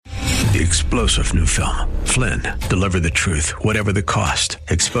the explosive new film, Flynn, Deliver the Truth, Whatever the Cost,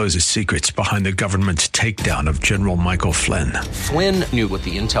 exposes secrets behind the government's takedown of General Michael Flynn. Flynn knew what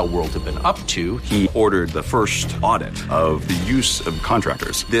the intel world had been up to. He ordered the first audit of the use of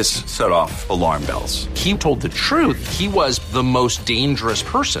contractors. This set off alarm bells. He told the truth. He was the most dangerous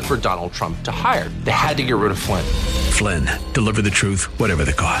person for Donald Trump to hire. They had to get rid of Flynn. Flynn, Deliver the Truth, Whatever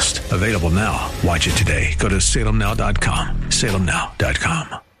the Cost. Available now. Watch it today. Go to salemnow.com.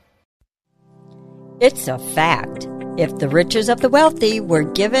 salemnow.com. It's a fact. If the riches of the wealthy were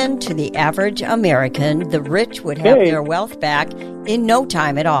given to the average American, the rich would have their wealth back in no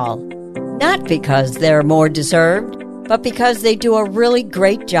time at all. Not because they're more deserved, but because they do a really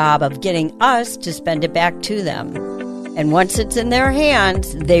great job of getting us to spend it back to them. And once it's in their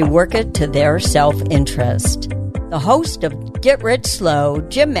hands, they work it to their self-interest. The host of Get Rich Slow,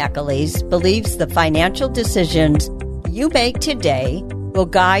 Jim McAleese, believes the financial decisions you make today will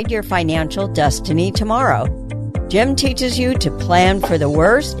guide your financial destiny tomorrow. Jim teaches you to plan for the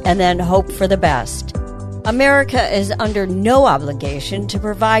worst and then hope for the best. America is under no obligation to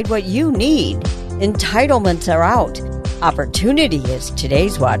provide what you need. Entitlements are out. Opportunity is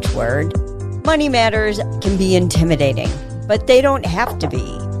today's watchword. Money matters can be intimidating, but they don't have to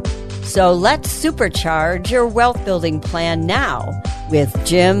be. So let's supercharge your wealth building plan now with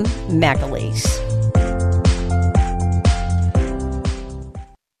Jim McAleese.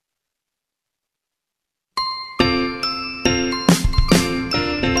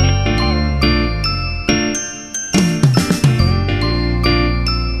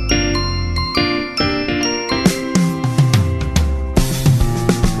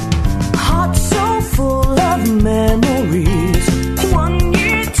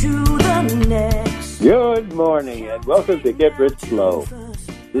 Good morning and welcome to Get Rich Slow.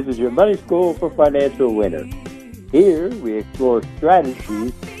 This is your money school for financial winners. Here we explore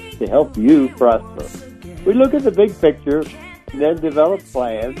strategies to help you prosper. We look at the big picture and then develop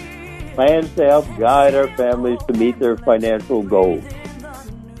plans to help guide our families to meet their financial goals.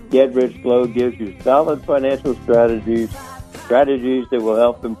 Get Rich Slow gives you solid financial strategies that will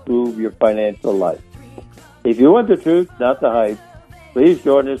help improve your financial life. If you want the truth, not the hype, please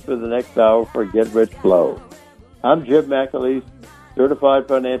join us for the next hour for Get Rich Slow. I'm Jim McAleese, certified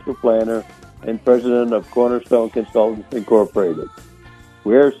financial planner and president of Cornerstone Consultants Incorporated.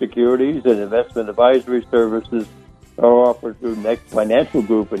 Where securities and investment advisory services are offered through Next Financial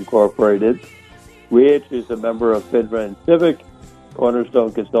Group Incorporated, which is a member of FINRA and Civic.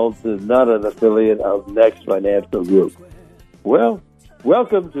 Cornerstone Consultants is not an affiliate of Next Financial Group. Well,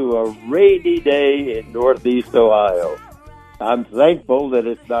 welcome to a rainy day in Northeast Ohio. I'm thankful that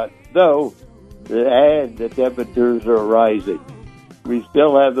it's not snow and the temperatures are rising. We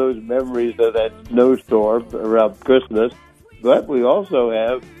still have those memories of that snowstorm around Christmas, but we also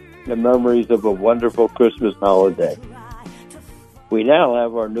have the memories of a wonderful Christmas holiday. We now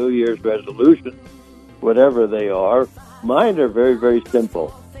have our New Year's resolutions, whatever they are. Mine are very, very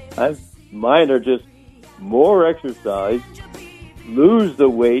simple. Mine are just more exercise, lose the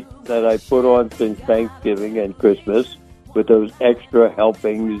weight that I put on since Thanksgiving and Christmas, with those extra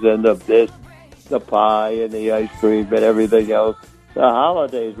helpings and of this, the pie and the ice cream and everything else. The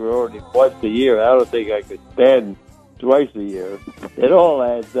holidays were only once a year. I don't think I could stand twice a year. It all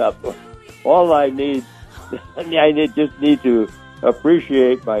adds up. All I need, just need to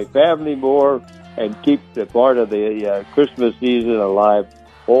appreciate my family more and keep the part of the Christmas season alive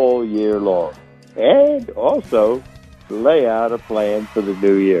all year long. And also lay out a plan for the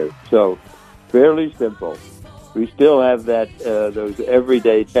new year. So, fairly simple. We still have those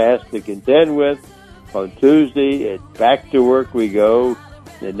everyday tasks to contend with. On Tuesday, it's back to work we go.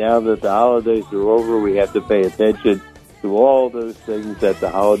 And now that the holidays are over, we have to pay attention to all those things that the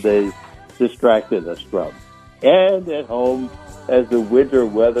holidays distracted us from. And at home, as the winter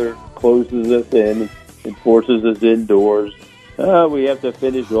weather closes us in and forces us indoors, we have to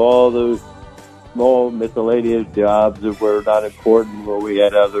finish all those small miscellaneous jobs that were not important where we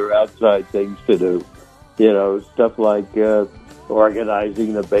had other outside things to do. You know, stuff like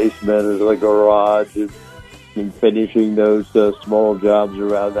organizing the basement or the garage and finishing those small jobs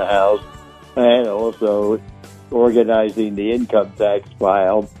around the house, and also organizing the income tax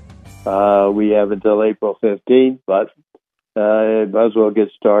file. We have until April 15th, but might as well get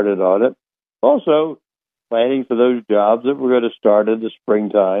started on it. Also, planning for those jobs that we're going to start in the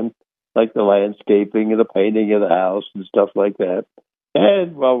springtime, like the landscaping and the painting of the house and stuff like that.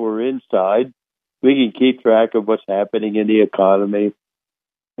 And while we're inside, we can keep track of what's happening in the economy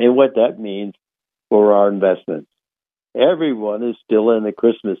and what that means for our investments. Everyone is still in the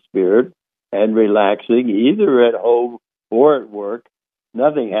Christmas spirit and relaxing, either at home or at work.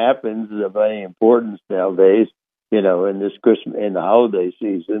 nothing happens of any importance nowadays, in this Christmas, in the holiday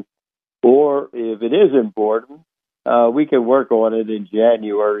season. Or if it is important, we can work on it in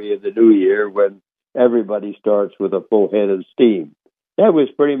January of the new year when everybody starts with a full head of steam. That was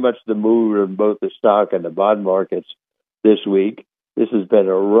pretty much the mood of both the stock and the bond markets this week. This has been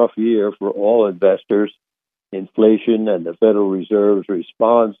a rough year for all investors. Inflation and the Federal Reserve's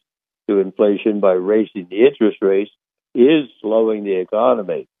response to inflation by raising the interest rates is slowing the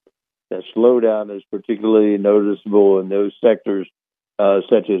economy. The slowdown is particularly noticeable in those sectors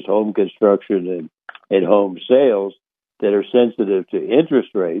such as home construction and home sales that are sensitive to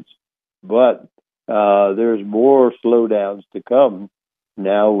interest rates. But there's more slowdowns to come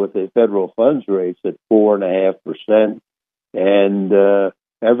now with the federal funds rates at 4.5%, and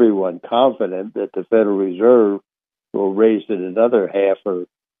everyone confident that the Federal Reserve will raise it another 0.5 or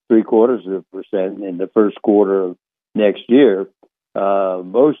 0.75% in the first quarter of next year.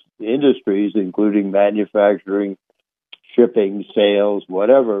 Most industries, including manufacturing, shipping, sales,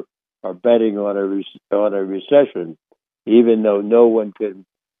 whatever, are betting on a recession, even though no one can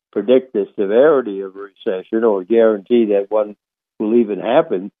predict the severity of a recession or guarantee that one will even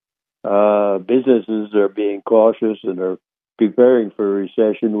happen. Businesses are being cautious and are preparing for a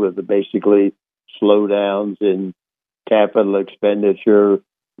recession with basically slowdowns in capital expenditure,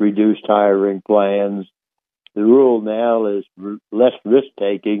 reduced hiring plans. The rule now is less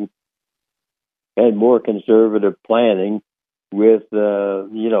risk-taking and more conservative planning with,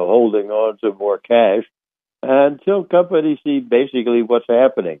 holding on to more cash until companies see basically what's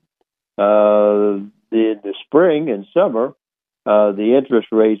happening. In the spring and summer, the interest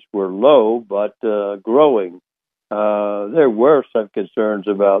rates were low but growing. There were some concerns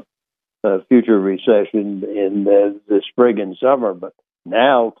about future recession in the spring and summer, but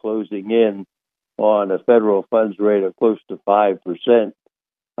now closing in on a federal funds rate of close to 5%,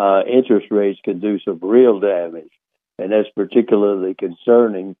 interest rates can do some real damage. And that's particularly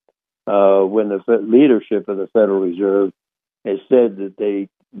concerning when the leadership of the Federal Reserve has said that they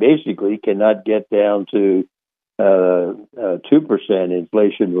basically cannot get down to a 2%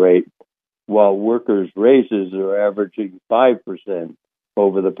 inflation rate, while workers' raises are averaging 5%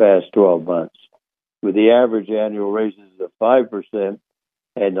 over the past 12 months. With the average annual raises of 5%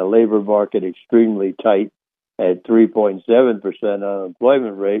 and the labor market extremely tight at 3.7%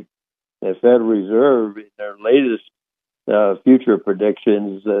 unemployment rate, the Federal Reserve, in their latest future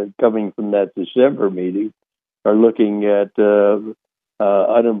predictions coming from that December meeting, are looking at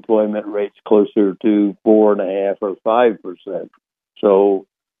unemployment rates closer to 4.5% or 5%. So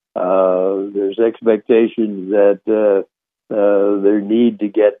there's expectations that they need to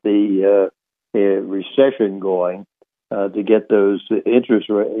get the recession going to get those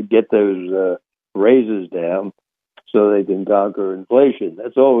raises down so they can conquer inflation.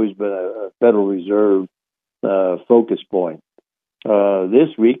 That's always been a Federal Reserve focus point.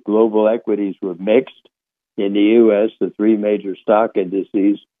 This week, global equities were mixed. In the U.S., the three major stock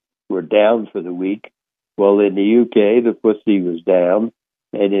indices were down for the week, while in the U.K., the FTSE was down,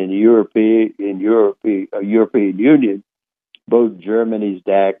 and in European Union, both Germany's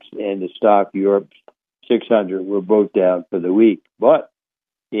DAX and the stock Europe 600 were both down for the week. But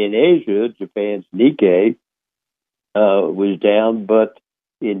in Asia, Japan's Nikkei was down, but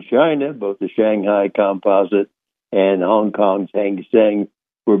in China, both the Shanghai Composite and Hong Kong's Hang Seng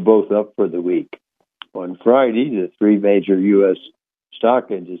were both up for the week. On Friday, the three major U.S.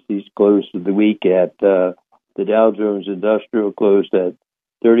 stock indices closed for the week at the Dow Jones Industrial closed at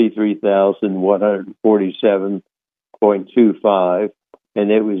 33,147.25,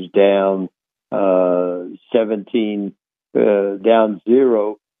 and it was down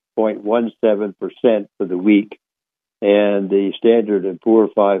 0.17% for the week. And the Standard & Poor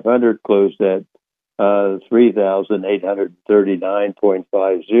 500 closed at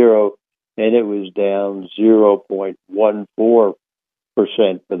 3,839.50, and it was down 0.14%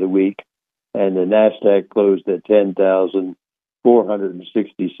 for the week. And the Nasdaq closed at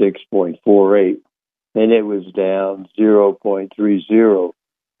 10,466.48, and it was down 0.30%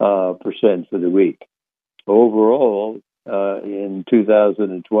 for the week. Overall, in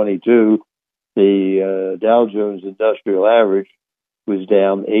 2022, the Dow Jones Industrial Average was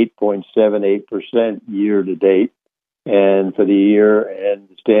down 8.78% year to date, and for the year, and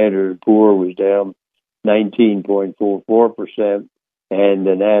the Standard & Poor was down 19.44%, and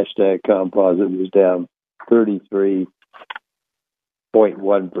the Nasdaq Composite was down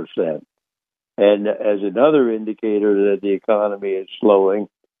 33.1%. And as another indicator that the economy is slowing,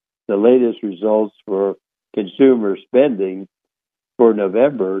 the latest results for consumer spending for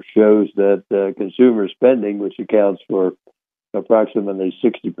November shows that consumer spending, which accounts for approximately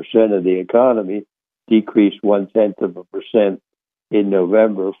 60% of the economy, decreased 0.1% in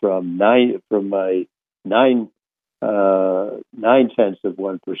November from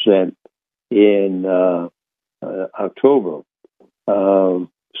 0.9% in October.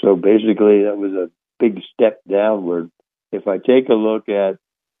 So basically, that was a big step downward. If I take a look at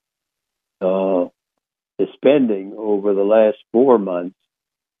the spending over the last 4 months,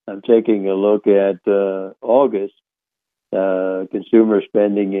 I'm taking a look at August. Consumer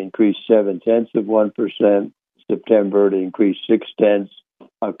spending increased 0.7%. September it increased 0.6.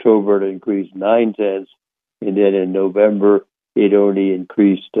 October it increased 0.9, and then in November it only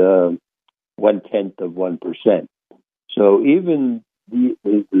increased 0.1%. So even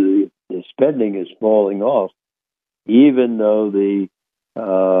the spending is falling off, even though the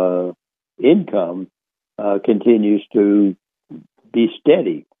income continues to be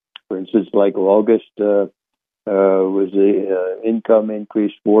steady. For instance, like August was the income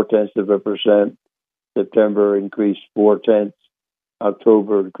increased 0.4%. September increased 0.4.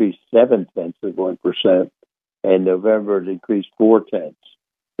 October increased 0.7%, and November it increased 0.4.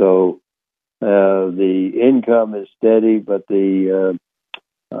 So the income is steady, but the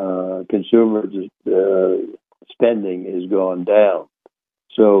consumer spending has gone down.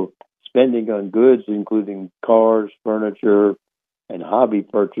 So spending on goods, including cars, furniture, and hobby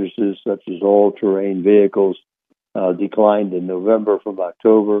purchases such as all-terrain vehicles, declined in November from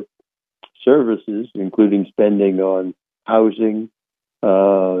October. Services, including spending on housing,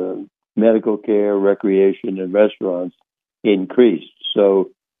 medical care, recreation, and restaurants, increased. So,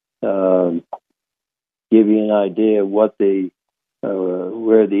 give you an idea of what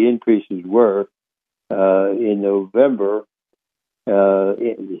where the increases were. In November,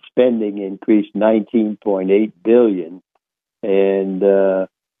 spending increased $19.8 billion, and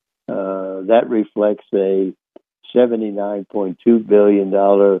that reflects a $79.2 billion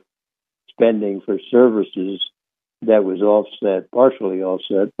spending for services that was partially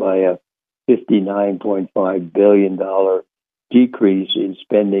offset by a $59.5 billion decrease in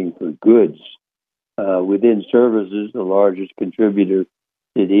spending for goods. Within services, the largest contributor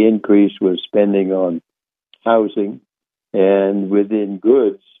to the increase was spending on housing, and within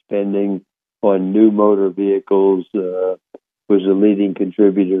goods, spending on new motor vehicles was a leading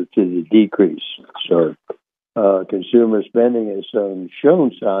contributor to the decrease. So consumer spending has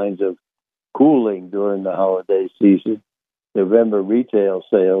shown signs of cooling during the holiday season. November retail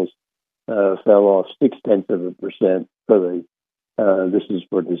sales fell off 0.6% this is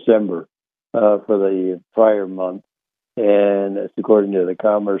for December, for the prior month, and that's according to the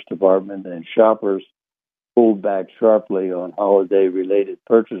Commerce Department, and shoppers pulled back sharply on holiday-related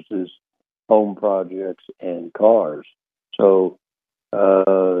purchases, home projects, and cars. So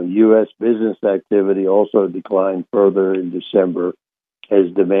U.S. business activity also declined further in December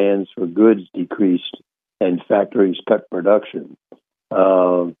as demands for goods decreased and factories cut production.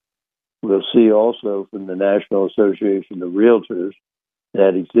 We'll see also from the National Association of Realtors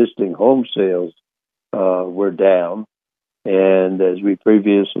that existing home sales were down, and as we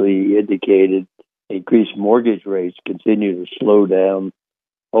previously indicated, increased mortgage rates continue to slow down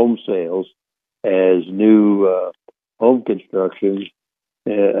home sales as new home construction,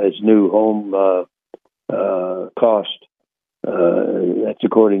 as new home cost. That's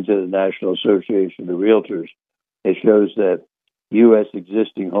according to the National Association of Realtors. It shows that U.S.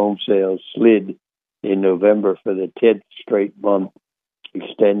 existing home sales slid in November for the 10th straight month,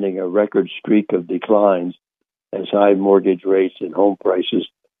 extending a record streak of declines as high mortgage rates and home prices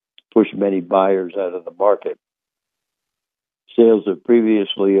push many buyers out of the market. Sales of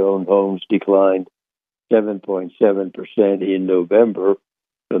previously owned homes declined 7.7% in November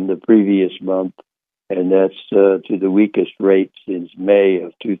from the previous month, and that's to the weakest rate since May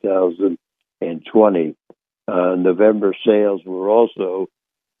of 2020. November sales were also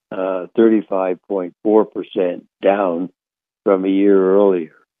 35.4% down from a year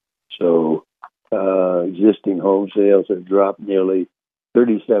earlier. So existing home sales have dropped nearly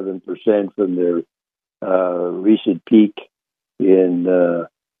 37% from their recent peak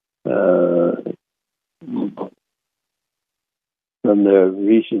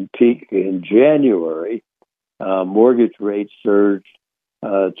in January. Mortgage rates surged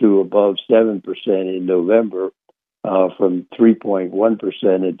to above 7% in November from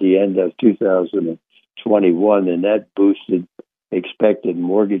 3.1% at the end of 2021, and that boosted expected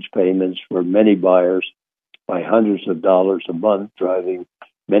mortgage payments for many buyers by hundreds of dollars a month, driving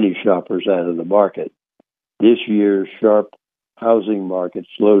many shoppers out of the market. This year's sharp housing market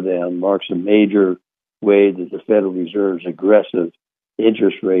slowdown marks a major way that the Federal Reserve's aggressive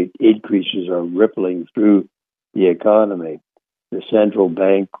interest rate increases are rippling through the economy. The central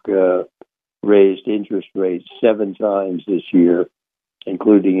bank raised interest rates 7 times this year,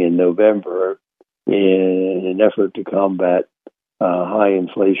 including in November, in an effort to combat high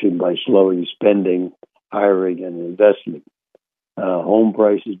inflation by slowing spending, hiring, and investment. Home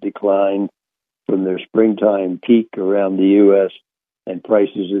prices declined from their springtime peak around the U.S., and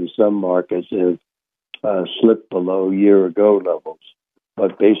prices in some markets have slipped below year-ago levels.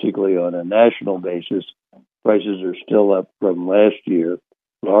 But basically, on a national basis, prices are still up from last year,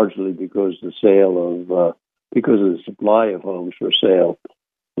 largely because the supply of homes for sale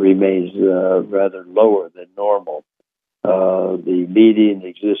remains rather lower than normal. The median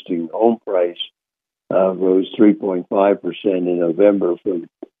existing home price rose 3.5% in November from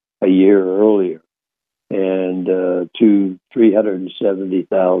a year earlier, and to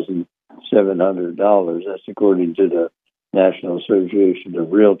 $370,700. That's according to the National Association of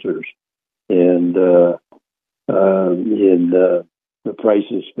Realtors. And the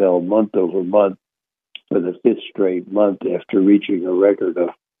prices fell month over month for the 5th straight month after reaching a record of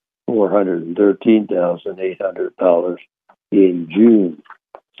 $413,800 in June.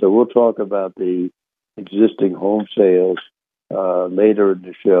 So we'll talk about the existing home sales later in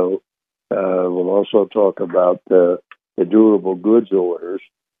the show. We'll also talk about the durable goods orders.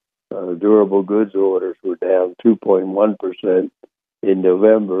 Durable goods orders were down 2.1% in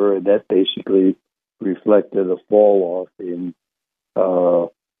November, and that basically reflected a fall off in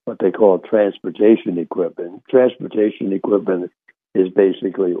what they call transportation equipment. Transportation equipment is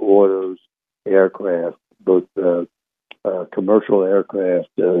basically autos, aircraft, both commercial aircraft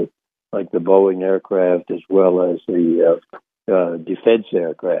like the Boeing aircraft, as well as the defense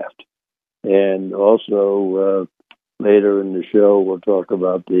aircraft. And also later in the show, we'll talk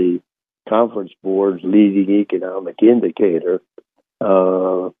about the Conference Board's leading economic indicator,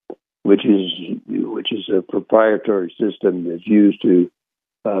 which is a proprietary system that's used to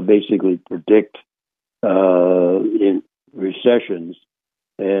basically predict in recessions.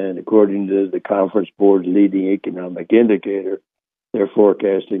 And according to the Conference Board's leading economic indicator, they're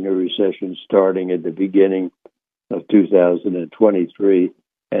forecasting a recession starting at the beginning of 2023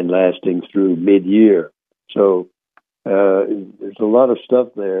 and lasting through mid-year. So there's a lot of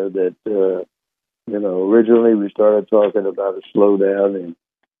stuff there that, originally we started talking about a slowdown in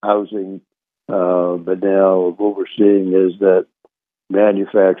housing, but now what we're seeing is that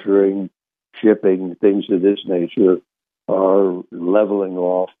manufacturing, shipping, things of this nature are leveling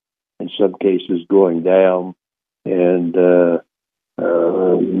off, in some cases going down, and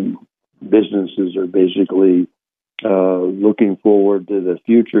businesses are basically looking forward to the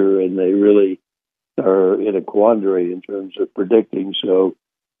future, and they really are in a quandary in terms of predicting. So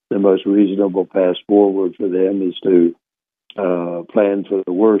the most reasonable path forward for them is to plan for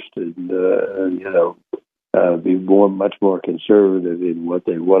the worst and be much more conservative in what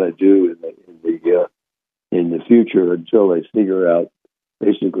they want to do in the future until they figure out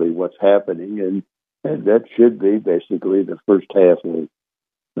basically what's happening, and that should be basically the first half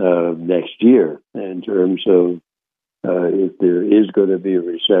of next year in terms of if there is going to be a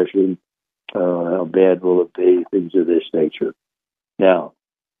recession, how bad will it be, things of this nature. Now,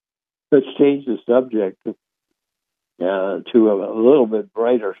 let's change the subject to a little bit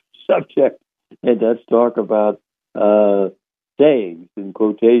brighter subject, and let's talk about sayings and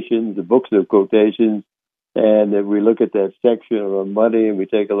quotations, the books of quotations, and if we look at that section on money and we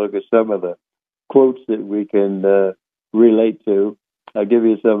take a look at some of the quotes that we can relate to. I'll give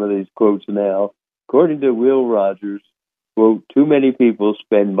you some of these quotes now. According to Will Rogers, quote, "Too many people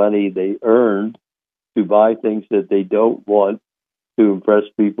spend money they earned to buy things that they don't want to impress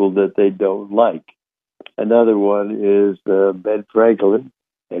people that they don't like." Another one is Ben Franklin,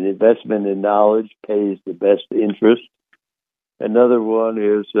 "An investment in knowledge pays the best interest." Another one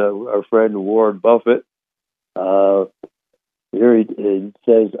is our friend Warren Buffett. Here he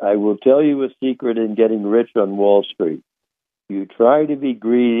says, "I will tell you a secret in getting rich on Wall Street. You try to be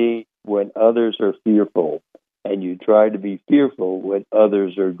greedy when others are fearful, and you try to be fearful when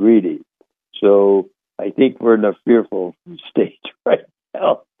others are greedy." So I think we're in a fearful state right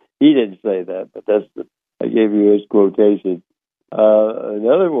now. He didn't say that, but I gave you his quotation.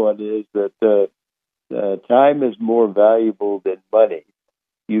 Another one is that time is more valuable than money.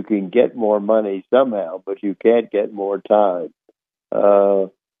 You can get more money somehow, but you can't get more time.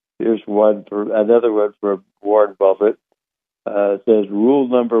 Here's another one from Warren Buffett. It says, "Rule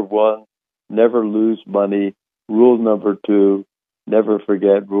number 1, never lose money. Rule number 2, never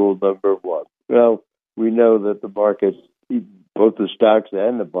forget rule number 1." Well, we know that the markets, both the stocks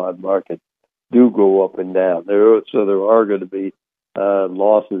and the bond market, do go up and down. So there are going to be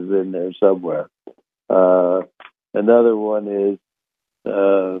losses in there somewhere. Another one is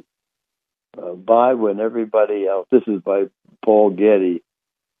buy when everybody else. This is by Paul Getty.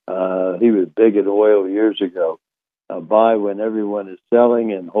 He was big in oil years ago. Buy when everyone is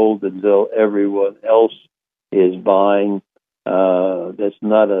selling and hold until everyone else is buying. That's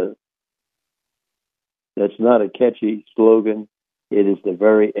not a catchy slogan. It is the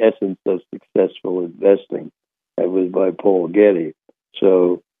very essence of successful investing. That was by Paul Getty.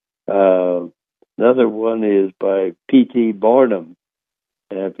 So another one is by P.T. Barnum.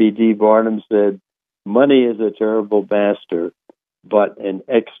 P.T. Barnum said, "Money is a terrible master, but an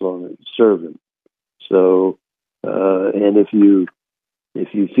excellent servant." So, and if you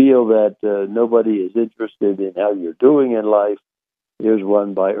feel that nobody is interested in how you're doing in life, here's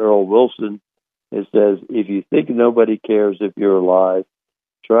one by Earl Wilson. It says, "If you think nobody cares if you're alive,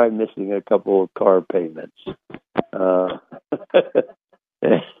 try missing a couple of car payments."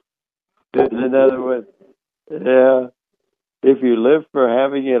 There's another one. Yeah. If you live for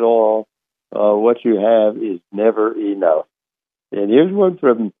having it all, what you have is never enough. And here's one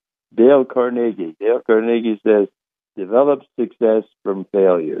from Dale Carnegie. Dale Carnegie says, "Develop success from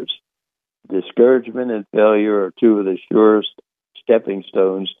failures. Discouragement and failure are two of the surest stepping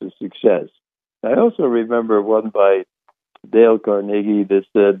stones to success." I also remember one by Dale Carnegie that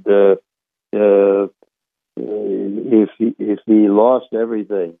said, if he lost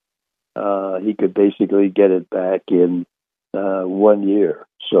everything, he could basically get it back in 1 year.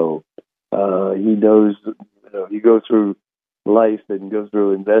 So he knows, you go through life and go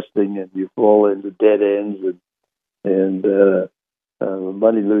through investing and you fall into dead ends and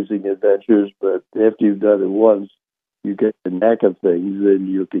money-losing adventures, but after you've done it once, you get the knack of things and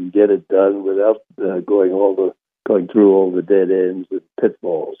you can get it done without going through all the dead ends and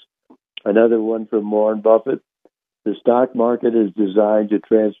pitfalls. Another one from Warren Buffett: "The stock market is designed to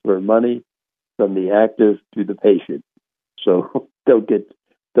transfer money from the active to the patient." So don't get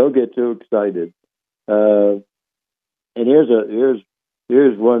too excited. And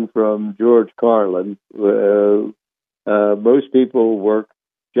here's one from George Carlin. Most people work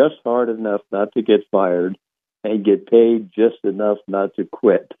just hard enough not to get fired and get paid just enough not to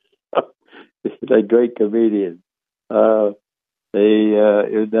quit. He's a great comedian.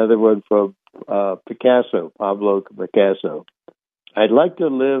 Another one from Picasso, Pablo Picasso: "I'd like to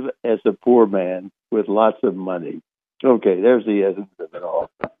live as a poor man with lots of money." Okay, there's the essence of it all.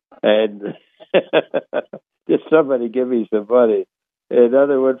 And just somebody give me some money.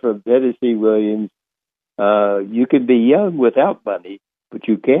 Another one from Tennessee Williams: "You can be young without money, but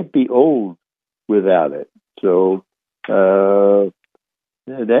you can't be old without it." So that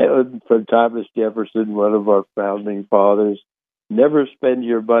was from Thomas Jefferson, one of our founding fathers. Never spend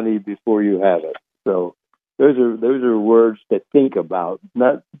your money before you have it. So those are words to think about,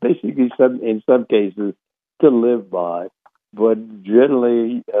 not basically in some cases to live by, but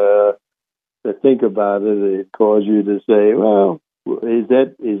generally to think about it. It causes you to say, well, is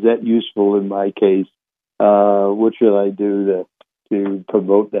that useful in my case? What should I do to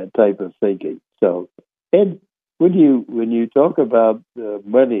promote that type of thinking? So, and when you talk about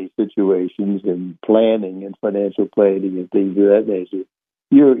money situations and planning and financial planning and things of that nature,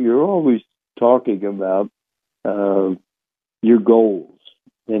 you're always talking about your goals.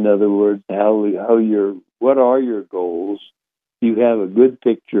 In other words, what are your goals? You have a good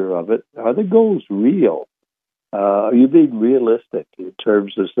picture of it. Are the goals real? Are you being realistic in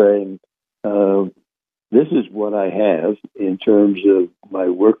terms of saying, this is what I have in terms of my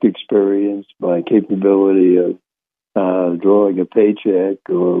work experience, my capability of drawing a paycheck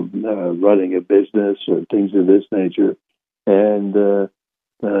or running a business or things of this nature, and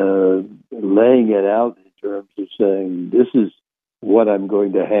laying it out in terms of saying, this is what I'm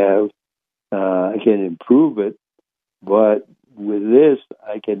going to have. I can improve it, but with this,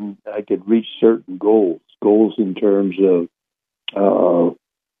 I can reach certain goals in terms of,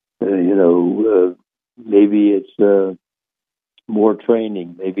 maybe it's more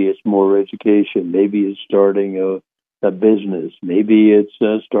training, maybe it's more education, maybe it's starting a business, maybe it's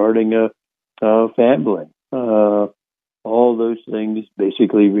starting a family. All those things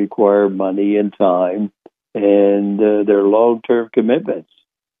basically require money and time, and they're long-term commitments.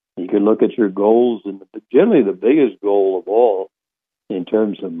 You can look at your goals, and generally the biggest goal of all in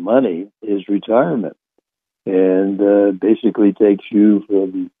terms of money is retirement, and basically takes you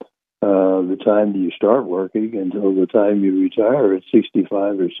from the time that you start working until the time you retire at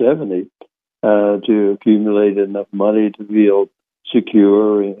 65 or 70 to accumulate enough money to feel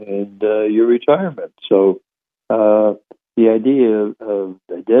secure in your retirement. So the idea of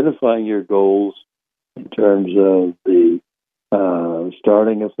identifying your goals in terms of the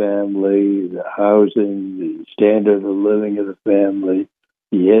starting a family, the housing, the standard of living of the family,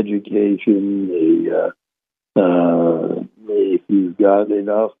 the education, if you've got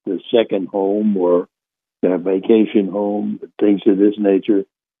enough, the second home or a vacation home, things of this nature.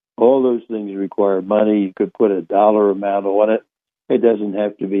 All those things require money. You could put a dollar amount on it. It doesn't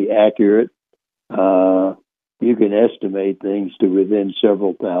have to be accurate. You can estimate things to within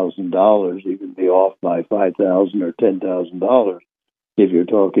several $1,000s. You can be off by $5,000 or $10,000 if you're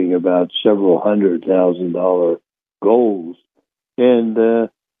talking about several $100,000 goals. And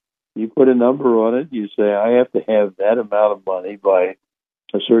you put a number on it. You say, I have to have that amount of money by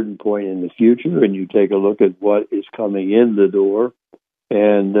a certain point in the future, and you take a look at what is coming in the door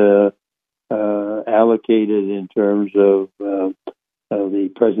and allocate it in terms of the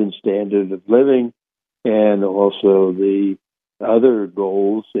present standard of living and also the other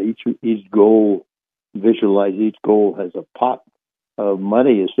goals. Each goal, visualize each goal has a pot of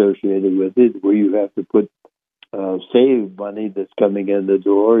money associated with it where you have to put save money that's coming in the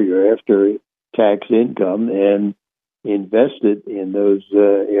door, your after tax income, and invest it in those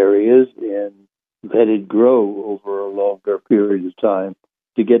areas and let it grow over a longer period of time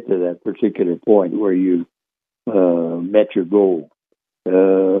to get to that particular point where you met your goal.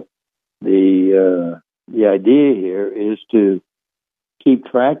 The idea here is to keep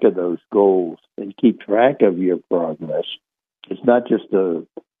track of those goals and keep track of your progress. It's not just to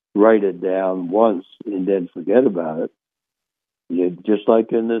write it down once and then forget about it. Just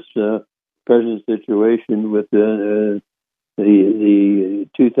like in this present situation with the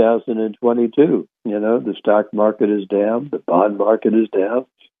 2022, the stock market is down, the bond market is down,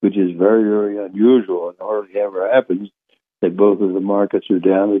 which is very, very unusual and hardly ever happens that both of the markets are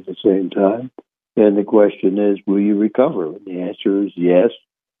down at the same time. And the question is, will you recover? And the answer is yes.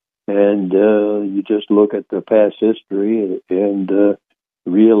 And you just look at the past history and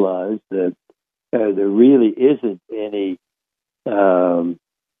realize that there really isn't any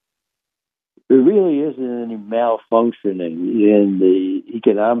malfunctioning in the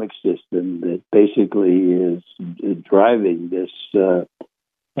economic system that basically is driving this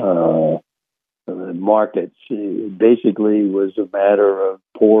markets. It basically was a matter of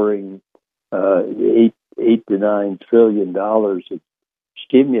pouring $8 to $9 trillion of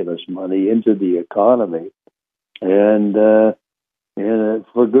stimulus money into the economy, and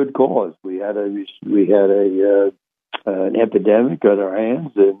for good cause. We had an epidemic on our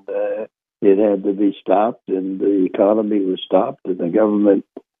hands, and it had to be stopped, and the economy was stopped, and the government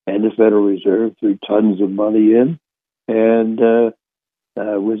and the Federal Reserve threw tons of money in. And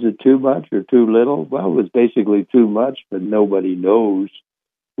was it too much or too little? Well, it was basically too much, but nobody knows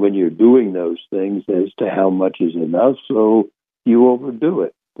when you're doing those things as to how much is enough, so you overdo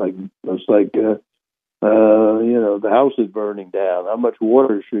it. It's like the house is burning down. How much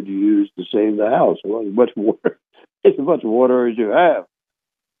water should you use to save the house? Well, as much water as you have.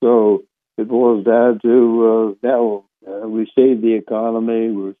 So it boils down to now we saved the economy,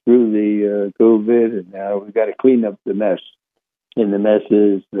 we're through the COVID, and now we've got to clean up the mess. And the mess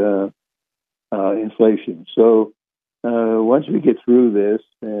is inflation. So once we get through this,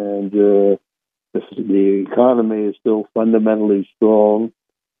 and the economy is still fundamentally strong,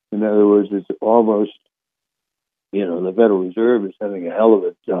 in other words, it's almost, the Federal Reserve is having a hell of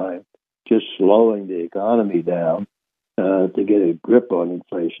a time just slowing the economy down to get a grip on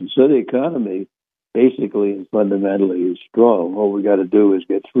inflation. So the economy basically and fundamentally is strong. All we got to do is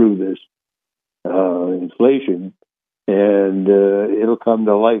get through this inflation, and it'll come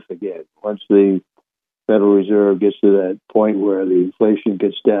to life again. Once the Federal Reserve gets to that point where the inflation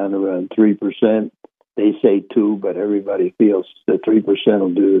gets down around 3%, they say 2%, but everybody feels that 3%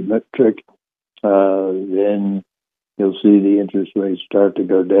 will do the trick. Then you'll see the interest rates start to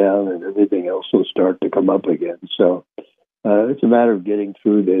go down, and everything else will start to come up again. So it's a matter of getting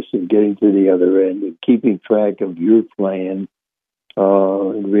through this and getting to the other end and keeping track of your plan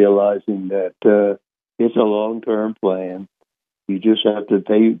and realizing that it's a long-term plan. You just have to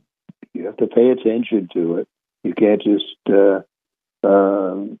pay. You have to pay attention to it. You can't just put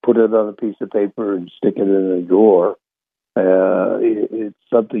it on a piece of paper and stick it in a drawer. It's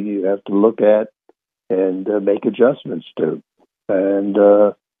something you have to look at and make adjustments to, and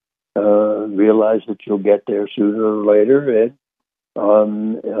realize that you'll get there sooner or later. And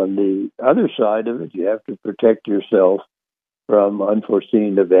on the other side of it, you have to protect yourself from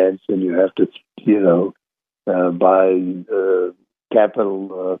unforeseen events, and you have to, buy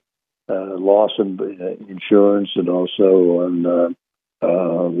capital loss insurance, and also on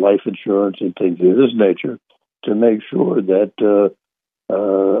life insurance and things of this nature, to make sure that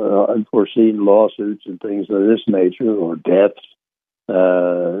unforeseen lawsuits and things of this nature or deaths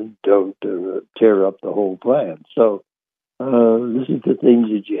don't tear up the whole plan. So this is the things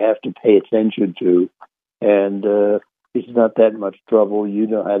that you have to pay attention to. And it's not that much trouble. You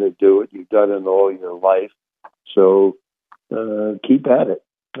know how to do it. You've done it all your life. So keep at it.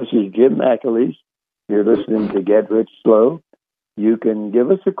 This is Jim McAleese. You're listening to Get Rich Slow. You can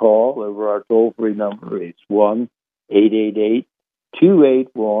give us a call over our toll-free number. It's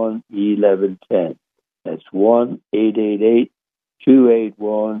 1-888-281-1110. That's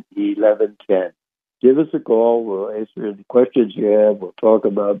 1-888-281-1110. Give us a call. We'll answer any questions you have. We'll talk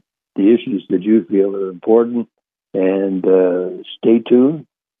about the issues that you feel are important. And stay tuned.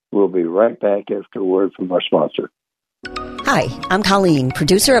 We'll be right back after a word from our sponsor. Hi, I'm Colleen,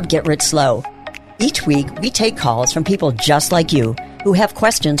 producer of Get Rich Slow. Each week, we take calls from people just like you who have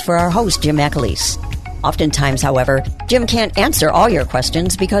questions for our host, Jim McAleese. Oftentimes, however, Jim can't answer all your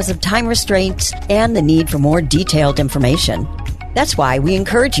questions because of time restraints and the need for more detailed information. That's why we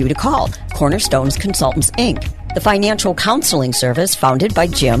encourage you to call Cornerstones Consultants, Inc., the financial counseling service founded by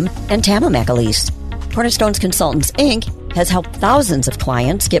Jim and Tama McAleese. Cornerstones Consultants, Inc. has helped thousands of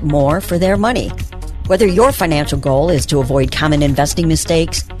clients get more for their money. Whether your financial goal is to avoid common investing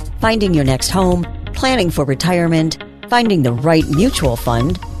mistakes, finding your next home, planning for retirement, finding the right mutual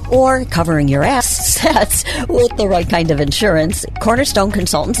fund, or covering your assets with the right kind of insurance, Cornerstone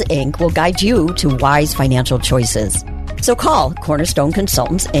Consultants, Inc. will guide you to wise financial choices. So call Cornerstone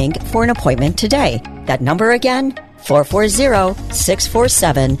Consultants, Inc. for an appointment today. That number again,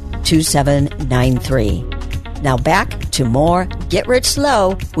 440-647-2793. Now back to more Get Rich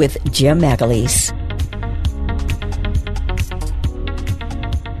Slow with Jim McAleese.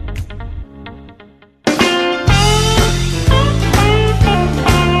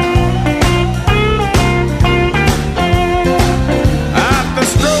 At the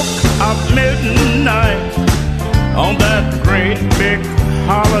stroke of midnight on that great big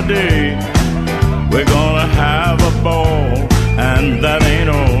holiday, we're gonna have a ball, and that ain't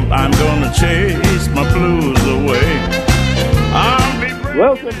all. I'm gonna chase my blues away.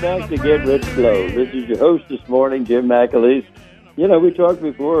 Welcome back to Get Rich Slow. This is your host this morning, Jim McAleese. You know, we talked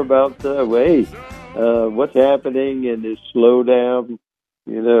before about, what's happening in this slowdown,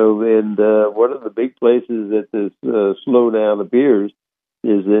 you know, and one of the big places that this slowdown appears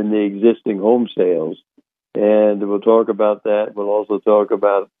is in the existing home sales. And we'll talk about that. We'll also talk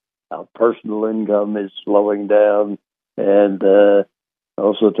about how personal income is slowing down, and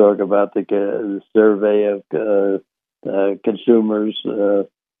also talk about the survey of consumers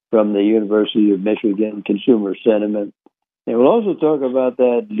from the University of Michigan, Consumer Sentiment. And we'll also talk about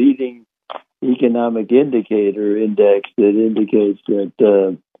that leading economic indicator index that indicates that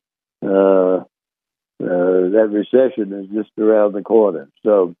that recession is just around the corner.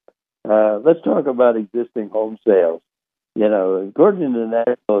 So let's talk about existing home sales. You know, according to the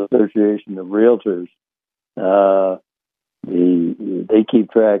National Association of Realtors, they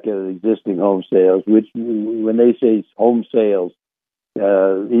keep track of existing home sales, which when they say home sales,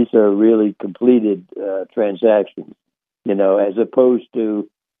 these are really completed transactions, you know, as opposed to,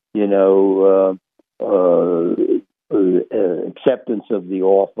 you know, acceptance of the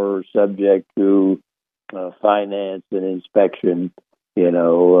offer subject to finance and inspection. You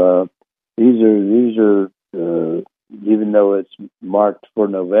know, these are even though it's marked for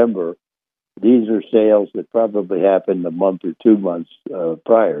November, these are sales that probably happened a month or 2 months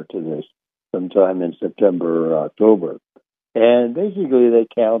prior to this, sometime in September or October. And basically they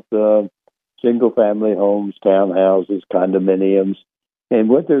count single-family homes, townhouses, condominiums. And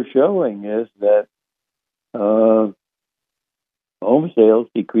what they're showing is that home sales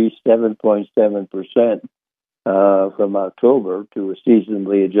decreased 7.7% from October to a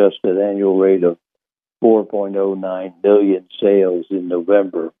seasonally adjusted annual rate of 4.09 million sales in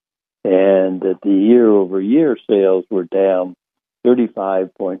November, and that the year-over-year sales were down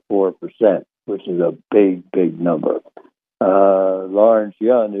 35.4%, which is a big, big number. Lawrence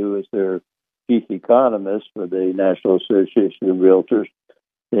Yun, who is their chief economist for the National Association of Realtors,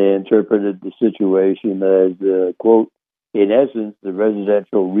 they interpreted the situation as, quote, in essence, the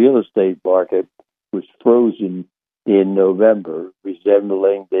residential real estate market was frozen in November,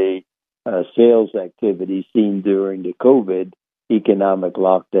 resembling the sales activity seen during the COVID economic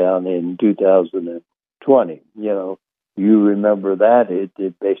lockdown in 2020. You know, you remember that.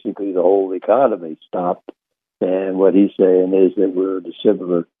 It basically the whole economy stopped. And what he's saying is that we're in a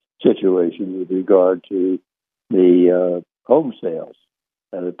similar situation with regard to the home sales.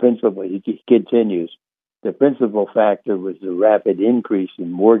 And the principal, he continues, the principal factor was the rapid increase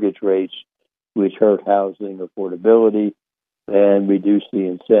in mortgage rates, which hurt housing affordability. and reduce the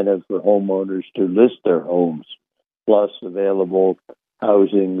incentive for homeowners to list their homes. Plus, available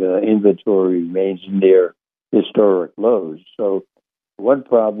housing inventory remains near historic lows. So one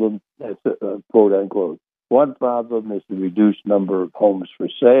problem, that's quote unquote, one problem is the reduced number of homes for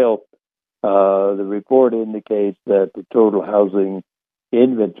sale. The report indicates that the total housing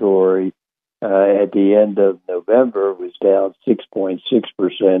inventory at the end of November was down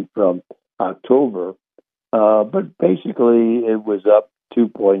 6.6% from October, but basically it was up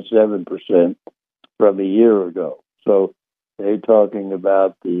 2.7% from a year ago. So they're talking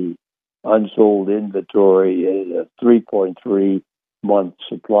about the unsold inventory at a 3.3 month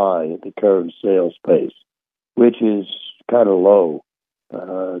supply at the current sales pace, which is kind of low.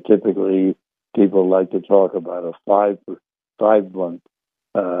 Typically, people like to talk about a 5 month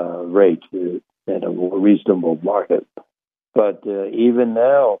rate in a more reasonable market. But even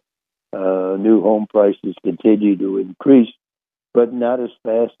now, new home prices continue to increase, but not as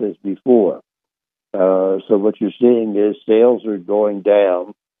fast as before. So what you're seeing is sales are going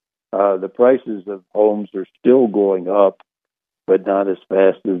down. The prices of homes are still going up, but not as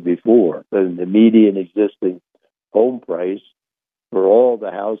fast as before. The median existing home price for all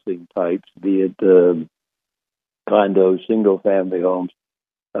the housing types, be it condos, single-family homes,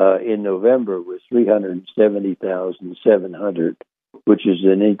 in November was $370,700, which is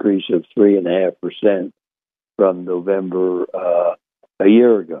an increase of 3.5% from November a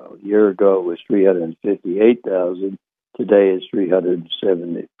year ago. A year ago it was $358,000. Today it's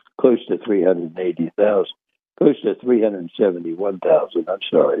close to $380,000, close to $371,000. I'm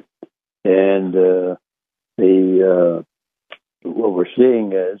sorry, and what we're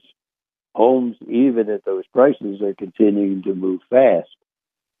seeing is homes, even at those prices, are continuing to move fast.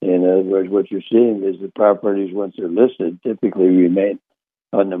 In other words, what you're seeing is the properties, once they're listed, typically remain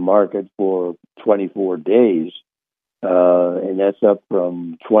on the market for 24 days, and that's up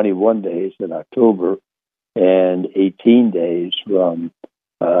from 21 days in October and 18 days from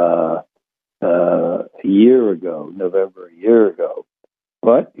a year ago, November a year ago.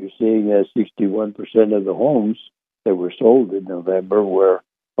 But you're seeing that 61% of the homes that were sold in November were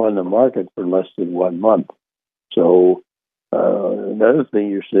on the market for less than 1 month. So another thing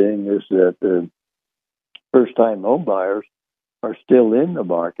you're seeing is that the first-time home buyers are still in the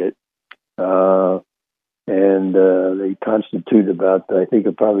market, and they constitute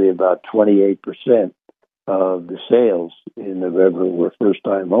probably about 28% of the sales in November were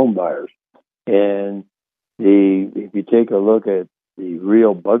first-time home buyers. And if you take a look at the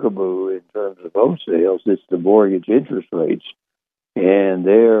real bugaboo in terms of home sales, it's the mortgage interest rates. And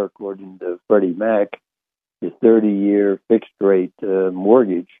there, according to Freddie Mac, the 30-year fixed-rate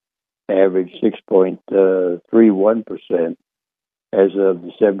mortgage averaged 6.31% as of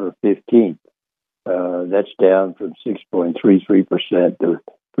December 15th. That's down from 6.33% the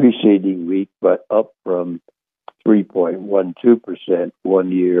preceding week, but up from 3.12%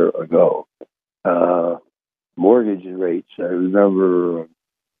 1 year ago. Mortgage rates, I remember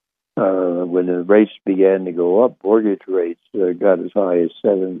when the rates began to go up, mortgage rates got as high as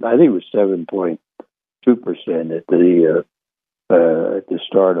 7.2% at the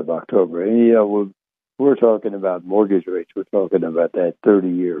start of October. And we're talking about mortgage rates. We're talking about that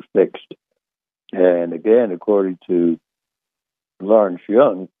 30-year fixed. And again, according to Lawrence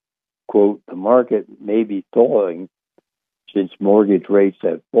Young, quote, the market may be thawing since mortgage rates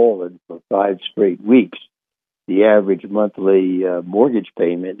have fallen for 5 straight weeks. The average monthly mortgage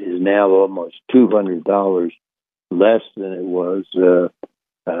payment is now almost $200 less than it was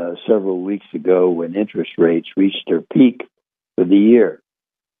several weeks ago when interest rates reached their peak for the year.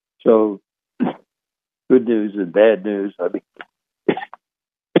 So, good news and bad news. I mean,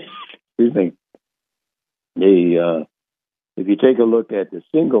 excuse me. If you take a look at the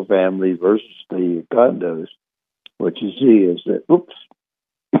single family versus the condos, what you see is that,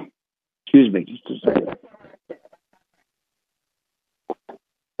 excuse me, just a second.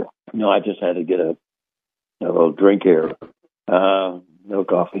 No, I just had to get a little drink here. No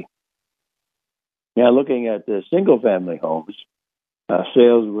coffee. Now, looking at the single-family homes,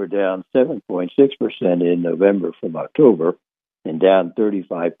 sales were down 7.6% in November from October and down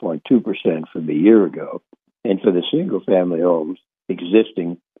 35.2% from a year ago. And for the single-family homes,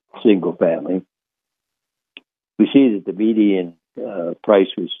 existing single-family, we see that the median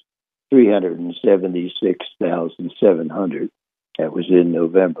price was $376,700. That was in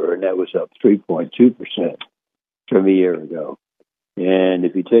November, and that was up 3.2% from a year ago. And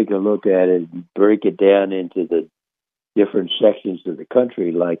if you take a look at it and break it down into the different sections of the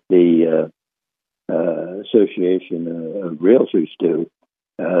country, like the Association of Realtors do,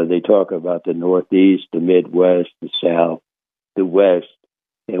 they talk about the Northeast, the Midwest, the South, the West,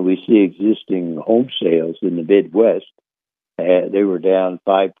 and we see existing home sales in the Midwest. They were down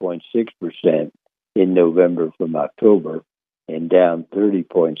 5.6% in November from October, and down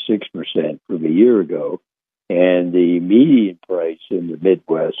 30.6% from a year ago. And the median price in the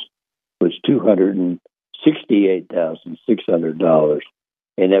Midwest was $268,600,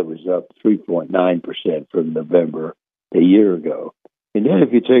 and that was up 3.9% from November a year ago. And then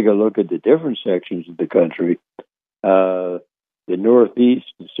if you take a look at the different sections of the country, the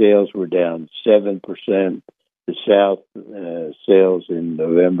Northeast sales were down 7%. The South sales in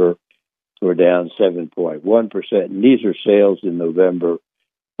November were down 7.1%. And these are sales in November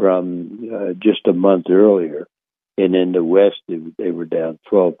from just a month earlier. And in the West, they were down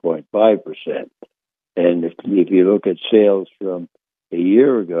 12.5%. And if you look at sales from a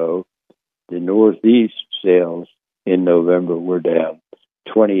year ago, the Northeast sales in November were down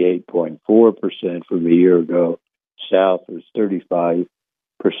 28.4% from a year ago. South was 35%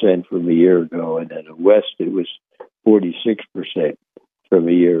 from a year ago, and in the West it was 46% from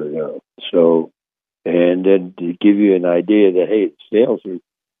a year ago. So, and then to give you an idea that hey, sales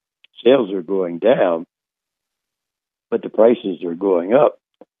are going down, but the prices are going up.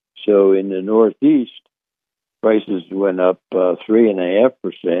 So in the Northeast, prices went up 3.5%,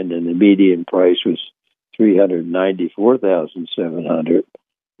 and the median price was $394,700.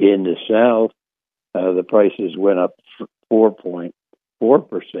 In the South, the prices went up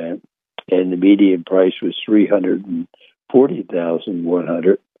 4.4%, and the median price was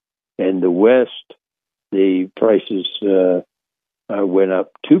 $340,100. And the West, the prices went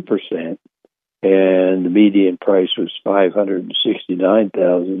up 2%, and the median price was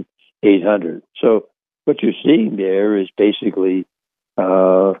 $569,800. So what you're seeing there is basically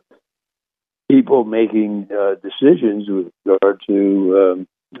people making decisions with regard to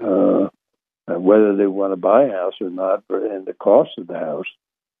whether they want to buy a house or not, and the cost of the house.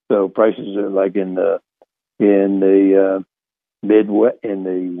 So prices are like in the Midwest, in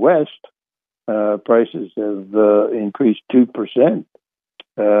the West, prices have increased 2%,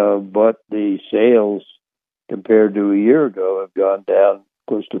 but the sales compared to a year ago have gone down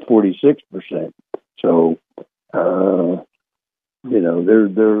close to 46%. So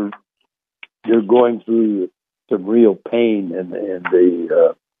they're going through some real pain in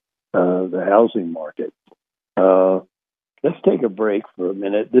the housing market. Let's take a break for a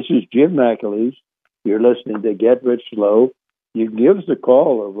minute. This is Jim McAleese. You're listening to Get Rich Slow. You can give us a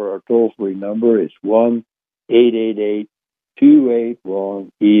call over our toll-free number. It's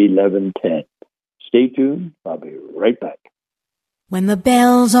 1-888-28-1110. Stay tuned. I'll be right back. When the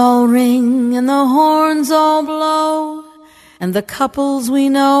bells all ring and the horns all blow, and the couples we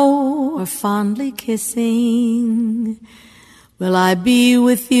know are fondly kissing, will I be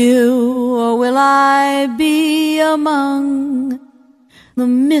with you, or will I be among the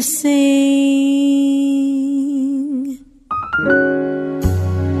missing?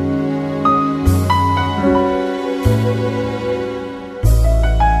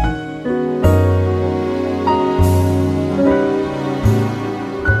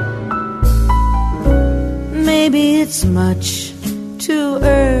 Maybe it's much too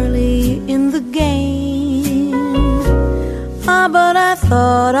early in the game, but I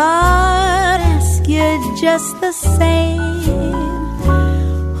thought I'd ask you just the same.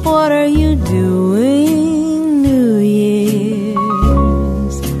 What are you doing New Year's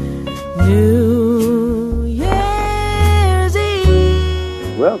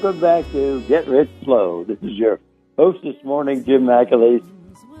Eve? Welcome back to Get Rich Slow. This is your host this morning, Jim McAleese.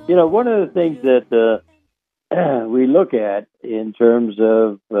 You know, one of the things that we look at in terms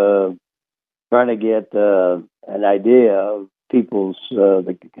of trying to get an idea of people's,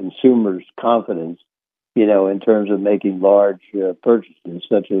 the consumers' confidence, you know, in terms of making large purchases,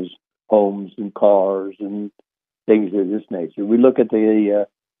 such as homes and cars and things of this nature. We look at the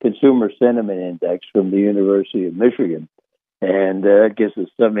Consumer Sentiment Index from the University of Michigan, and it gives us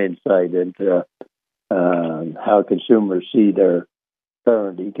some insight into how consumers see their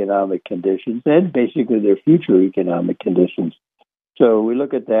current economic conditions and basically their future economic conditions. So we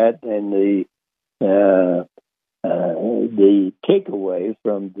look at that, and the takeaway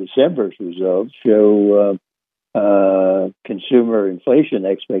from December's results show consumer inflation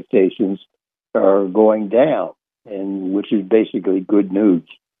expectations are going down, and which is basically good news.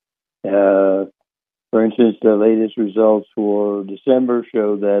 For instance, the latest results for December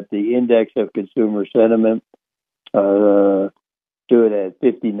show that the index of consumer sentiment stood at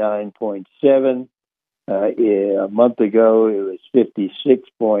 59.7. A month ago, it was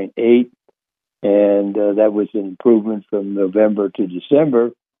 56.8, and that was an improvement from November to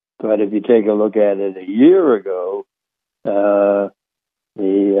December. But if you take a look at it a year ago,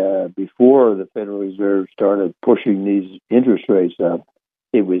 Before the Federal Reserve started pushing these interest rates up,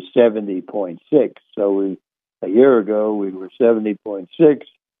 it was 70.6. So a year ago, we were 70.6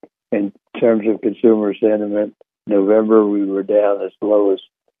 in terms of consumer sentiment. November, we were down as low as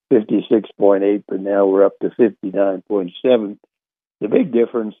 56.8, but now we're up to 59.7. The big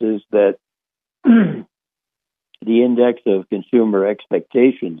difference is that the index of consumer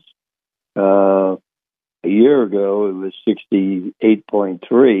expectations, a year ago, it was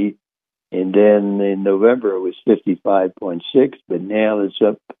 68.3, and then in November, it was 55.6, but now it's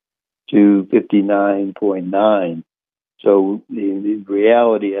up to 59.9. So in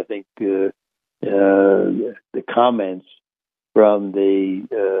reality, I think the comments from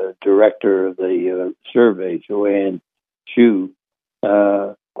the director of the survey, Joanne Chu,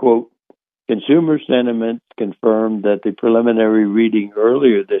 quote, consumer sentiment confirmed that the preliminary reading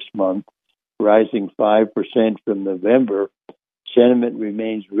earlier this month, rising 5% from November, sentiment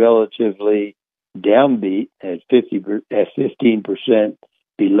remains relatively downbeat at 15%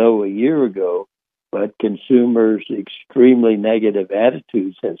 below a year ago, but consumers' extremely negative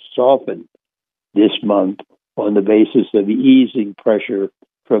attitudes have softened this month on the basis of easing pressure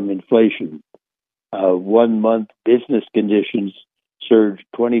from inflation. 1 month business conditions surged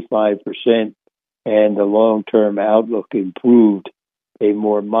 25%, and the long-term outlook improved a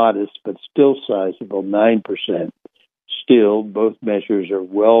more modest but still sizable 9%. Still, both measures are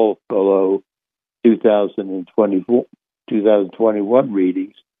well below 2021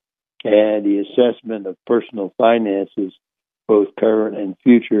 readings, and the assessment of personal finances, both current and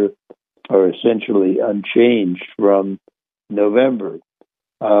future, are essentially unchanged from November.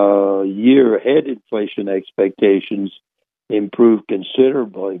 Year-ahead inflation expectations improved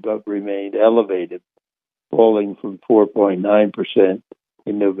considerably but remained elevated, falling from 4.9%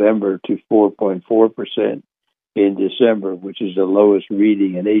 in November to 4.4% in December, which is the lowest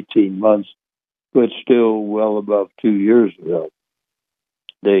reading in 18 months, but still well above 2 years ago.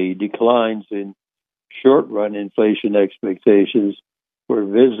 The declines in short-run inflation expectations were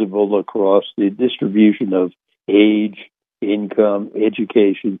visible across the distribution of age, income,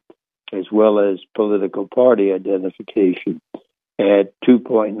 education, as well as political party identification. At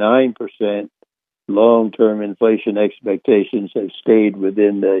 2.9%, long-term inflation expectations have stayed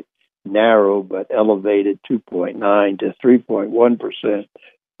within the narrow but elevated 2.9 to 3.1%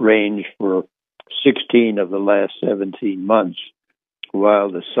 range for 16 of the last 17 months, while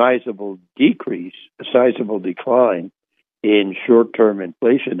the sizable decline in short-term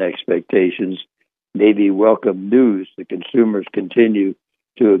inflation expectations may be welcome news. The consumers continue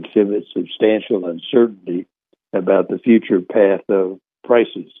to exhibit substantial uncertainty about the future path of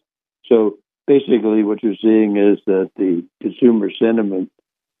prices. So basically what you're seeing is that the consumer sentiment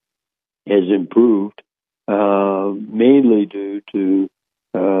has improved, mainly due to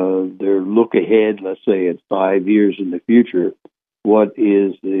their look ahead, let's say at 5 years in the future. What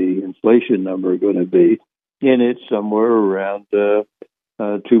is the inflation number going to be? And it's somewhere around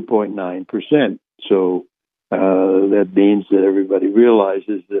 2.9%. So that means that everybody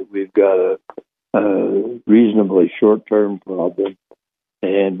realizes that we've got a reasonably short-term problem,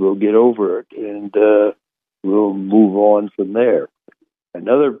 and we'll get over it, and we'll move on from there.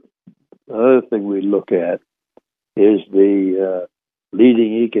 Another thing we look at is the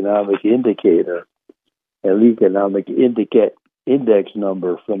leading economic indicator, an economic index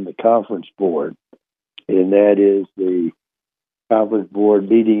number from the Conference Board, and that is the Conference Board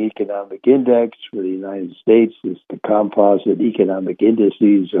Leading Economic Index for the United States. It's the composite economic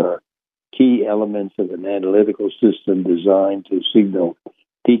indices are key elements of an analytical system designed to signal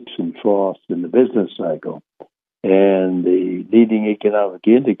peaks and troughs in the business cycle. And the leading economic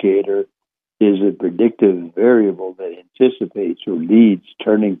indicator is a predictive variable that anticipates or leads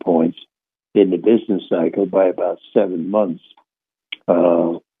turning points in the business cycle by about 7 months.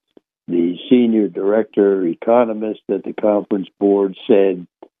 The senior director economist at the Conference Board said,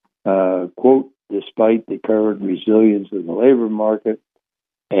 quote, despite the current resilience of the labor market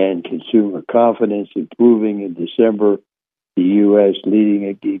and consumer confidence improving in December, the U.S.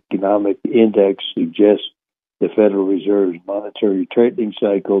 leading economic index suggests the Federal Reserve's monetary tightening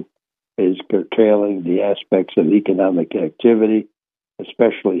cycle is curtailing the aspects of economic activity,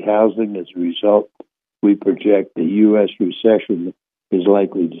 especially housing. As a result, we project the U.S. recession is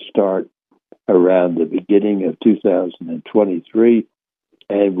likely to start around the beginning of 2023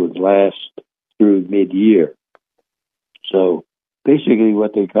 and would last through mid-year. So basically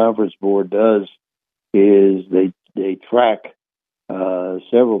what the Conference Board does is they track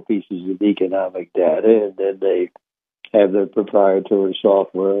several pieces of economic data, and then they have their proprietary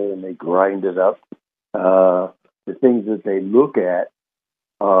software and they grind it up. the things that they look at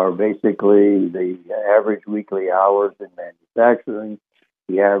are basically the average weekly hours in manufacturing,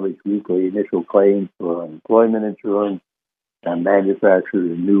 the average weekly initial claims for unemployment insurance, and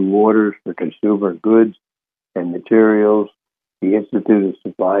manufacturers' new orders for consumer goods and materials, the Institute of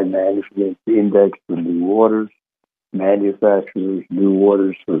Supply Management Index for new orders, manufacturers' new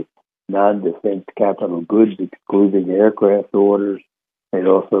orders for non-defense capital goods, excluding aircraft orders. They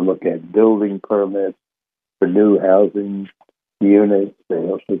also look at building permits for new housing units. They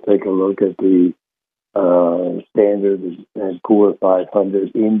also take a look at the Standard and Poor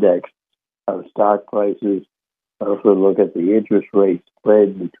 500 index of stock prices. They also look at the interest rate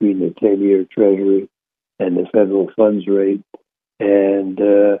spread between the 10-year Treasury and the federal funds rate, and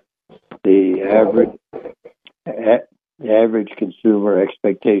the average consumer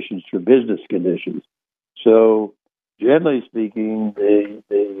expectations for business conditions. So, generally speaking,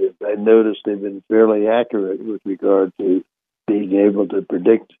 I noticed they've been fairly accurate with regard to being able to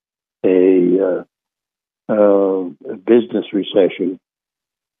predict a business recession.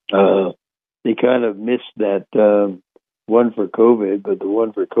 They kind of missed that one for COVID, but the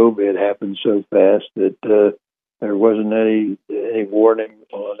one for COVID happened so fast that there wasn't any warning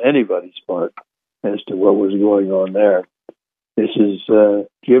on anybody's part as to what was going on there. This is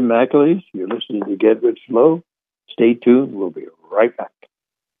Jim McAleese. You're listening to Get Rich Slow. Stay tuned. We'll be right back.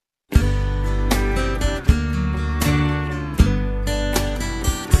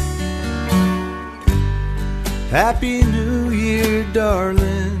 Happy New Year,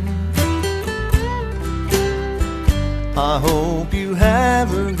 darling. I hope you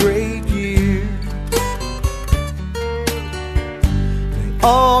have a great year. May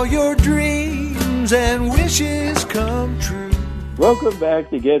all your dreams and wishes come true. Welcome back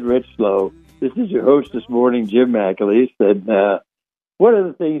to Get Rich Slow. This is your host this morning, Jim McAleese. And one of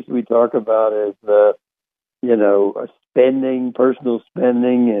the things we talk about is, spending, personal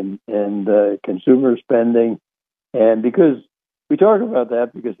spending, and consumer spending. And because we talk about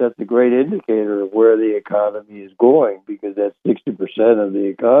that because that's a great indicator of where the economy is going, because that's 60% of the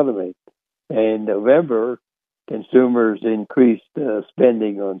economy. In November, consumers increased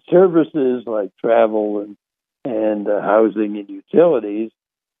spending on services like travel and housing and utilities,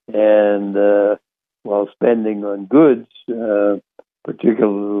 and while spending on goods,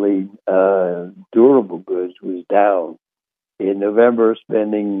 particularly durable goods, was down. In November,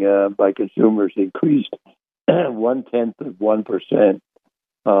 spending by consumers increased 0.1%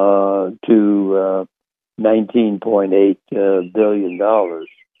 to $19.8 billion.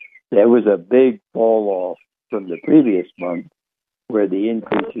 That was a big fall off from the previous month, where the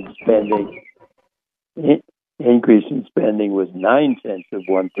increase in spending was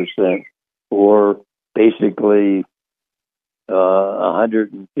 0.9%, or basically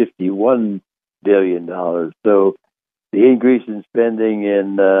 $151 billion. So the increase in spending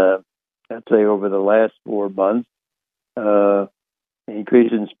in I'd say over the last 4 months,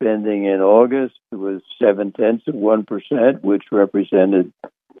 increase in spending in August was 0.7%, which represented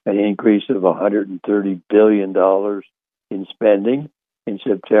an increase of $130 billion in spending. In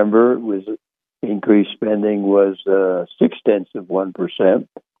September, increased spending was 0.6%,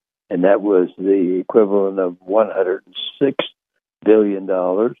 and that was the equivalent of $106 billion.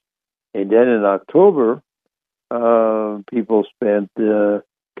 And then in October,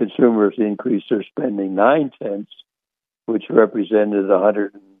 consumers increased their spending 0.9, which represented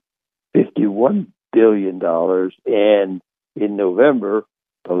 $151 billion. And in November,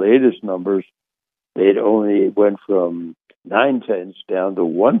 the latest numbers, it only went from 0.9 down to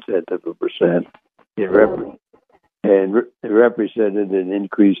 0.1%. It represented an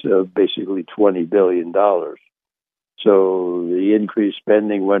increase of basically $20 billion. So the increased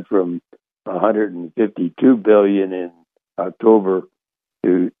spending went from $152 billion in October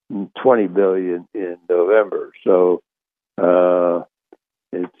to $20 billion in November. So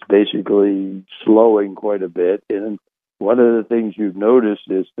it's basically slowing quite a bit. And one of the things you've noticed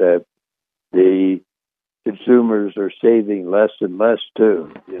is that the consumers are saving less and less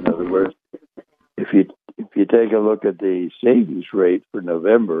too. In other words, if you take a look at the savings rate for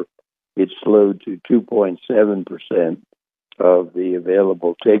November, it slowed to 2.7% of the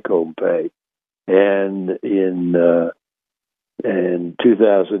available take-home pay. And in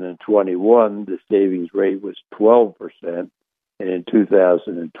 2021, the savings rate was 12%, and in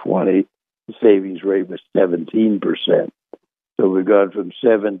 2020, the savings rate was 17%. So we've gone from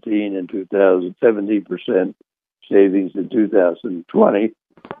 17% savings in 2020,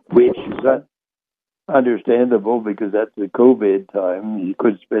 which is understandable because that's the COVID time. You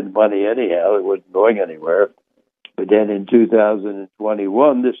couldn't spend money anyhow; it wasn't going anywhere. But then in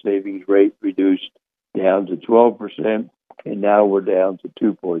 2021, the savings rate reduced down to 12%, and now we're down to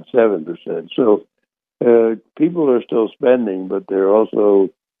 2.7%. So people are still spending, but they're also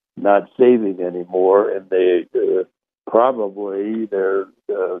not saving anymore, and they're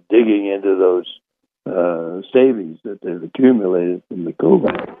digging into those savings that they've accumulated from the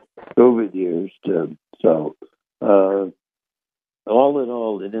COVID years. So all in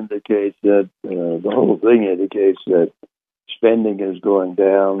all, it indicates that the whole thing indicates that spending is going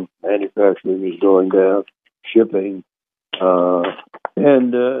down, manufacturing is going down, shipping,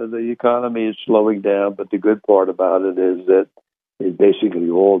 and the economy is slowing down. But the good part about it is that it's basically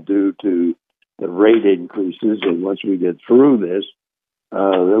all due to the rate increases, and once we get through this,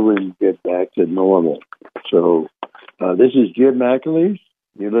 then we can get back to normal. So this is Jim McAleese.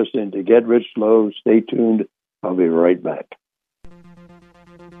 You're listening to Get Rich Slow. Stay tuned. I'll be right back.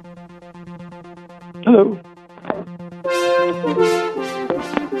 Hello.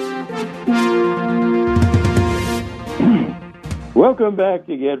 Welcome back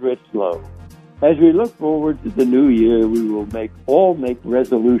to Get Rich Slow. As we look forward to the new year, we will make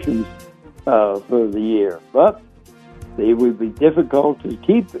resolutions for the year, but they will be difficult to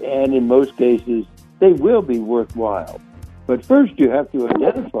keep, and in most cases, they will be worthwhile. But first, you have to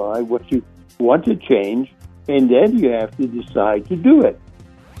identify what you want to change, and then you have to decide to do it.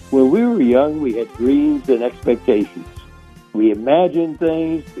 When we were young, we had dreams and expectations. We imagined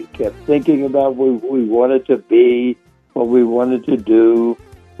things. We kept thinking about what we wanted to be, what we wanted to do,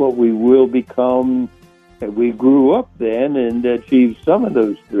 what we will become. And we grew up then and achieved some of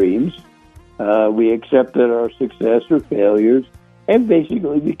those dreams. We accepted our success or failures, and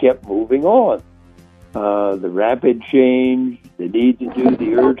basically we kept moving on. The rapid change, the need to do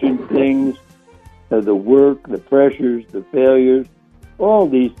the urgent things, the work, the pressures, the failures, all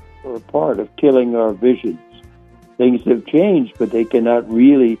these are part of killing our visions. Things have changed, but they cannot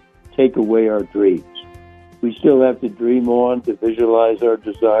really take away our dreams. We still have to dream on, to visualize our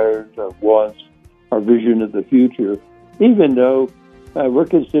desires, our wants, our vision of the future, even though we're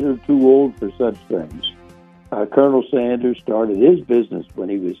considered too old for such things. Colonel Sanders started his business when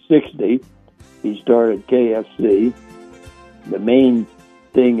he was 60. He started KFC. The main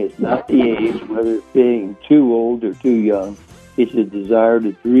thing is not the age, whether it's being too old or too young. It's a desire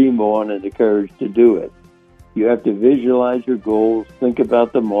to dream on and the courage to do it. You have to visualize your goals, think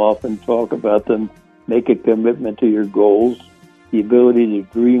about them often, talk about them, make a commitment to your goals. The ability to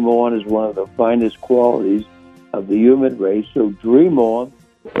dream on is one of the finest qualities of the human race. So dream on,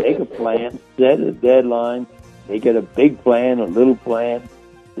 make a plan, set a deadline, make it a big plan, a little plan,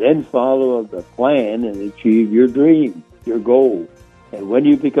 then follow the plan and achieve your dream, your goal. And when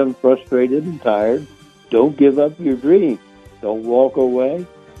you become frustrated and tired, don't give up your dream. Don't walk away.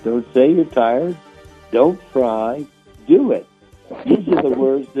 Don't say you're tired. Don't try. Do it. These are the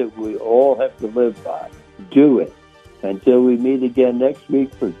words that we all have to live by. Do it. Until we meet again next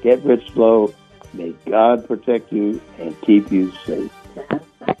week for Get Rich Slow, may God protect you and keep you safe.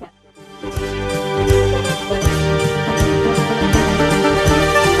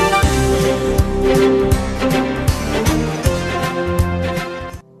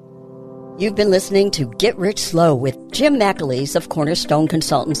 You've been listening to Get Rich Slow with Jim McAleese of Cornerstone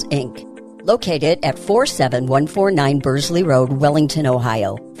Consultants, Inc., located at 47149 Bursley Road, Wellington,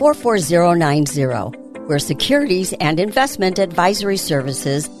 Ohio, 44090, where securities and investment advisory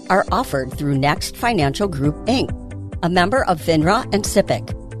services are offered through Next Financial Group, Inc., a member of FINRA and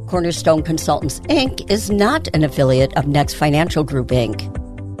SIPC. Cornerstone Consultants, Inc. is not an affiliate of Next Financial Group, Inc.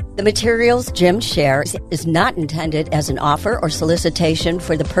 The materials Jim shares is not intended as an offer or solicitation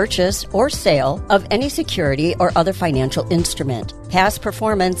for the purchase or sale of any security or other financial instrument. Past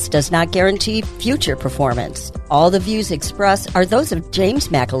performance does not guarantee future performance. All the views expressed are those of James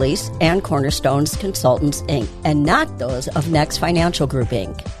McAleese and Cornerstone's Consultants, Inc., and not those of Next Financial Group,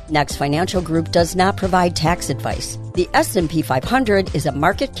 Inc. Next Financial Group does not provide tax advice. The S&P 500 is a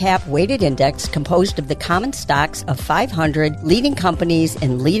market cap weighted index composed of the common stocks of 500 leading companies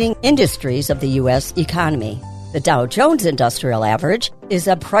in leading industries of the U.S. economy. The Dow Jones Industrial Average is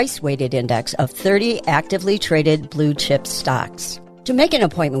a price-weighted index of 30 actively traded blue-chip stocks. To make an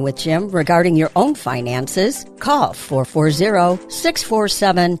appointment with Jim regarding your own finances, call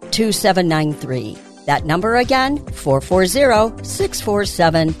 440-647-2793. That number again,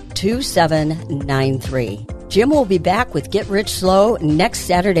 440-647-2793. Jim will be back with Get Rich Slow next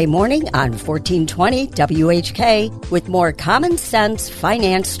Saturday morning on 1420 WHK with more common sense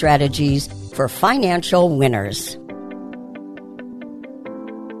finance strategies for financial winners.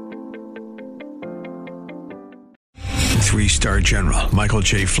 Three-star general Michael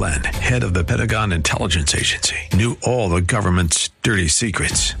J. Flynn, head of the Pentagon Intelligence Agency, knew all the government's dirty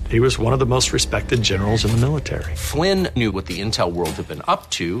secrets. He was one of the most respected generals in the military. Flynn knew what the intel world had been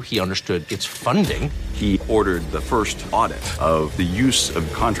up to. He understood its funding. He ordered the first audit of the use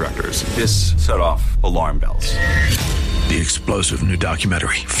of contractors. This set off alarm bells. The explosive new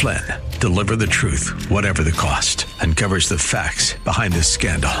documentary, Flynn, Deliver the Truth, Whatever the Cost, uncovers the facts behind this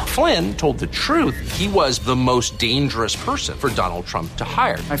scandal. Flynn told the truth. He was the most dangerous person for Donald Trump to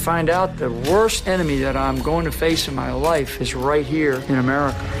hire. I find out the worst enemy that I'm going to face in my life is right here in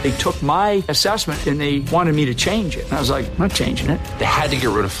America. They took my assessment and they wanted me to change it. And I was like, I'm not changing it. They had to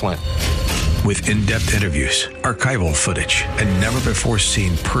get rid of Flynn. With in-depth interviews, archival footage, and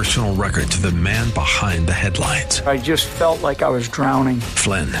never-before-seen personal records of the man behind the headlines. I just felt like I was drowning.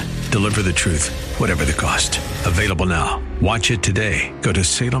 Flynn, Deliver the Truth, Whatever the Cost. Available now. Watch it today. Go to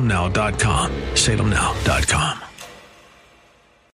salemnow.com. salemnow.com.